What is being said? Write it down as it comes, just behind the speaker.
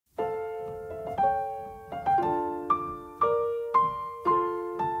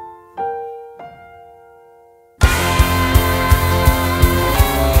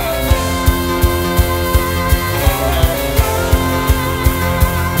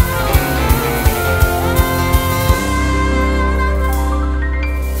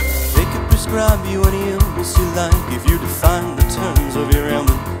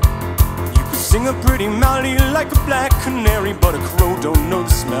sing a pretty melody like a black canary, but a crow don't know the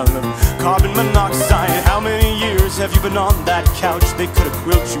smell of carbon monoxide. How many years have you been on that couch? They could have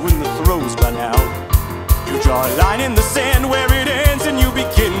quilled you in the throes by now. You draw a line in the sand where it ends and you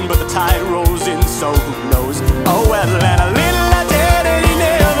begin, but the tide rolls in, so who knows? Oh well, and a little I did and he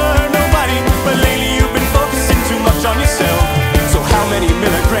never hurt nobody, but lately you've been focusing too much on yourself. So how many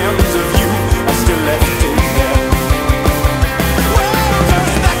milligrams of you are still left in there? Well,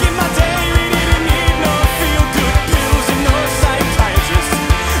 'cause back in my day we didn't need no feel-good pills and no psychiatrists.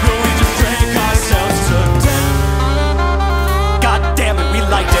 No, we just drank ourselves to death. God damn it, we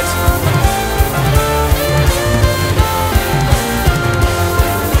liked it.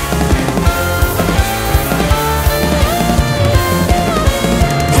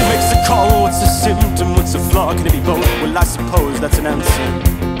 What's a symptom, what's a flaw, can it be both? Well, I suppose that's an answer.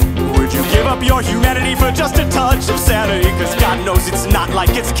 Would you give up your humanity for just a touch of sanity? Cause God knows it's not like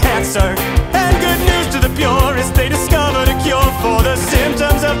it's cancer. And good news to the purist, they discovered a cure for the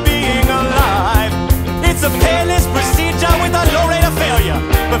symptoms of being alive. It's a painless procedure with a low rate of failure,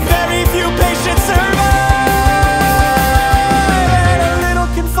 but very few patients survive. And a little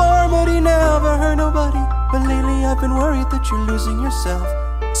conformity never hurt nobody, but lately I've been worried that you're losing yourself.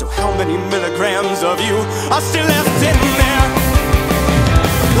 So how many milligrams of you are still left in there?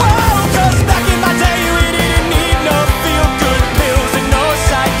 Whoa, 'cause back in my day we didn't need no feel-good pills and no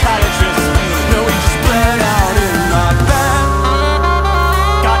psychiatrists. No, we just bled out in our bed.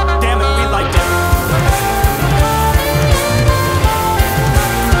 God damn it, we liked it.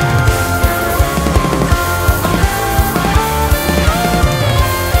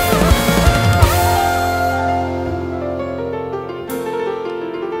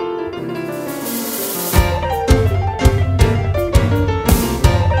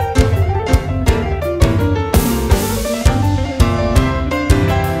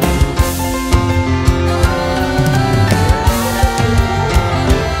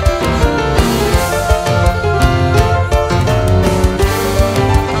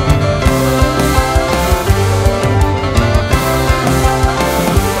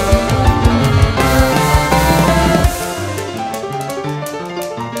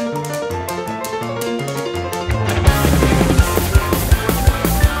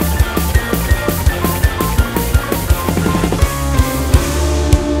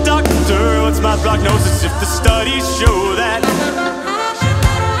 My prognosis if the studies show that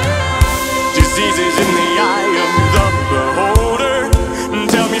disease is in the eye of the beholder.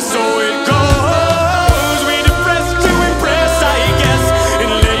 Tell me so it goes. We depress to impress, I guess,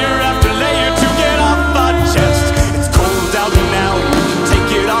 and layer after layer to get off our chest. It's cold out now, we can take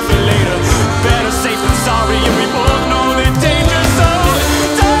it off later. Better safe than sorry, and we both know the danger. So,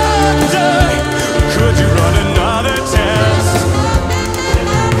 doctor, could you run another test?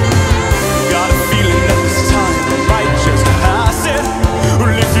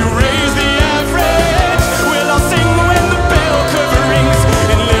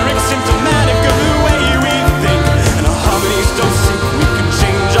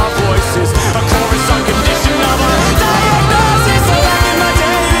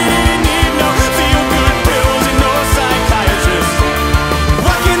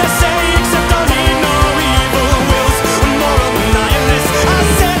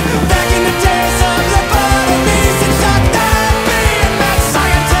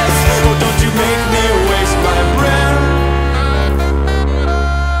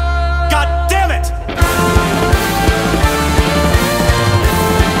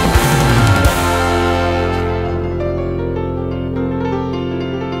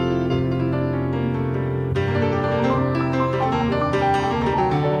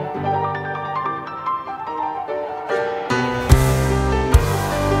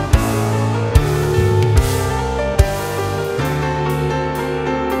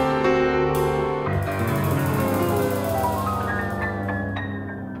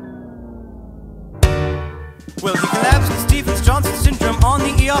 Well, he collapsed with Stevens-Johnson syndrome on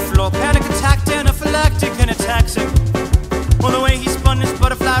the ER floor. Panic attack, anaphylactic and ataxic. Well, the way he spun his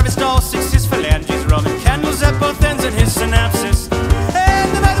butterfly wrist all six, his phalanges rubbing candles at both ends and his synapses.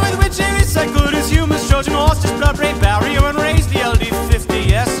 And the method with which he recycled his humus Trojan horse, his blood-brain barrier and raised the LD50,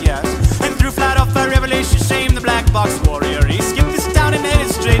 yes, yes. And threw flat off by revelation shame the BlackBoxWarrior. He skipped this town and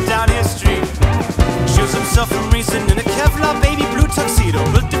headed straight down history. Shows himself from reason in a Kevlar baby blue tuxedo,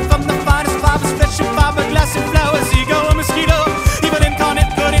 built it from the finest fibers, flesh and fiberglass and flowers. Ego a mosquito, evil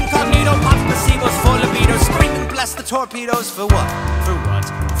incarnate, good incognito. Pops placebos for libido, scream and blast the torpedoes. For what? For what?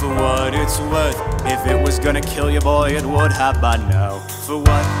 For what it's worth. If it was gonna kill you, boy, it would have by now. For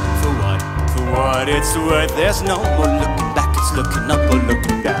what? For what? For what it's worth. There's no more looking back, it's looking up or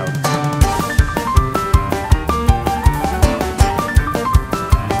looking down.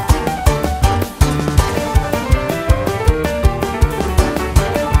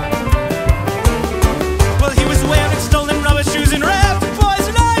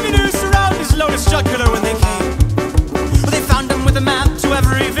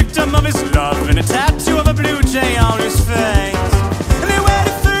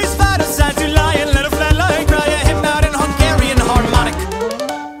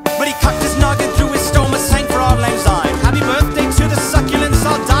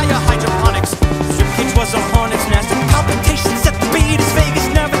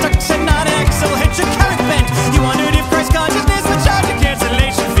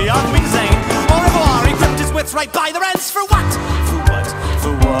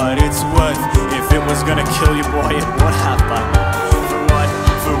 what it's worth. If it was gonna kill you, boy, it would have by now.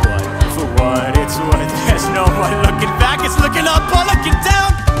 For what it's worth. There's no more looking back, it's looking up or looking down.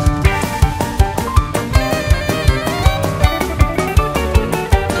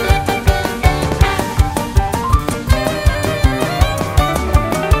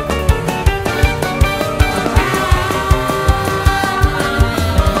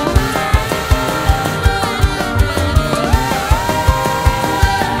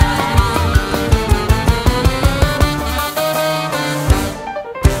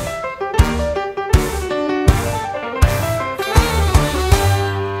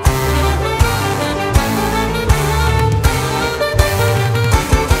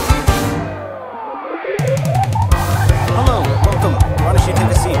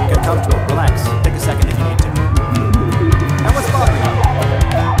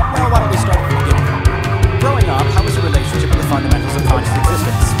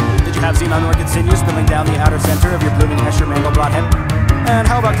 And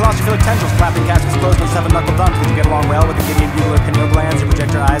how about claustrophilic tendrils, clapping caskets closed with seven knuckle thumbs? Did you get along well with the Gideon bugler pineal glands, your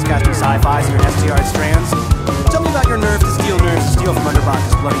projector eyes casting sci-fis and your STR strands? Tell me about your nerves to steal from under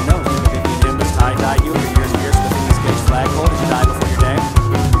Bacchus' bloody nose. Did the nimbus tie-dye you, your ears pierced with this gauge flagpole? Did you die before your day?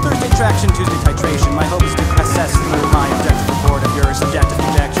 Thursday traction, Tuesday titration. My hope is to assess through my objective report of your subjective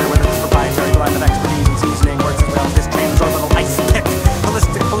conjecture whether this proprietary blend of expertise and seasoning works as well as this James orbital ice pick.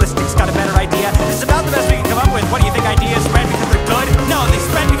 Ballistics got a better idea. This is about the best we can come up with. What do you think ideas spread because they're good? No, they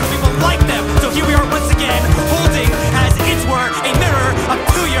spread because people like them. So here we are once again, holding as it were a mirror up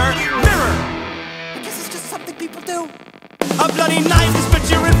to your mirror. I guess it's just something people do. A bloody knife has split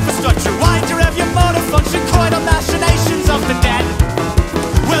your infrastructure. Why'd you have your motor function? Coital machinations of the dead.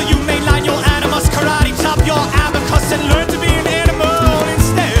 Well, you mainline your animus, karate chop your abacus and learn to be an animal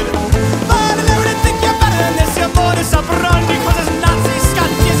instead. But I never think you're better than this. Your modus operandi causes Nazi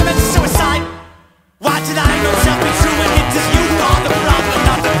Scotism and suicide. Why did I know self be true when it is you who are the problem,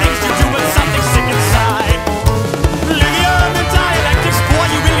 not the things you do with something sick inside? Lydia, the dialectics, boy,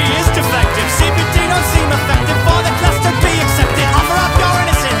 you really is defective. CBT don't seem effective for the cluster be accepted. Offer up your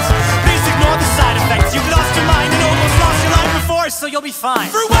innocence, please ignore the side effects. You've lost your mind and almost lost your life before, so you'll be fine.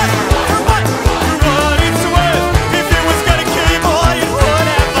 For what? For what? For what it's worth. If it was gonna kill you, boy, it would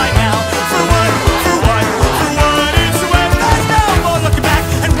have by now. For what? For what? For what it's worth. There's no more looking back,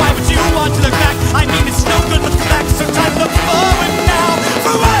 and why would you want to look back? I mean, it's no good looking back, so time to look forward now.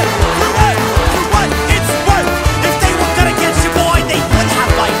 For what? For what? For what it's worth. If they were gonna get you, boy, they would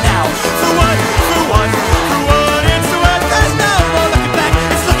have by now. For what? For what? For what it's worth. There's no more looking back,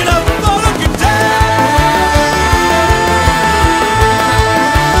 it's looking up or looking down.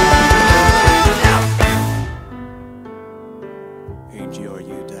 Ain't your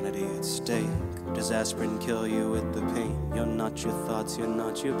identity at stake? Does aspirin kill you with the pain? You're not your thoughts, you're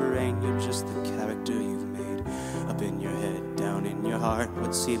not your brain. You're just the character you've made. Up in your head, down in your heart.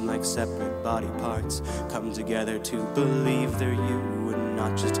 What seem like separate body parts come together to believe they're you and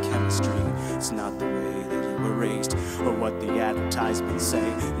not just chemistry. It's not the way that you were raised or what the advertisements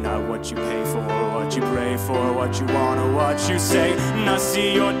say. Not what you pay for or what you pray for, what you want or what you say. And I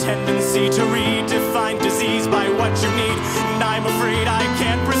see your tendency to redefine disease by what you need, and I'm afraid I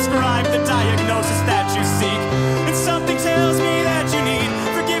can't prescribe the diagnosis that you seek. And something tells me that you need.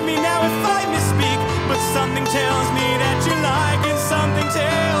 Forgive me now if I misspeak, but something tells me that you like, and something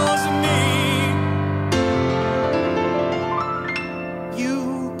tells me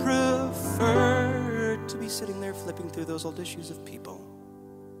you prefer to be sitting there flipping through those old issues of People.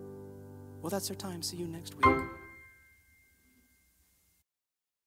 Well, that's our time. See you next week.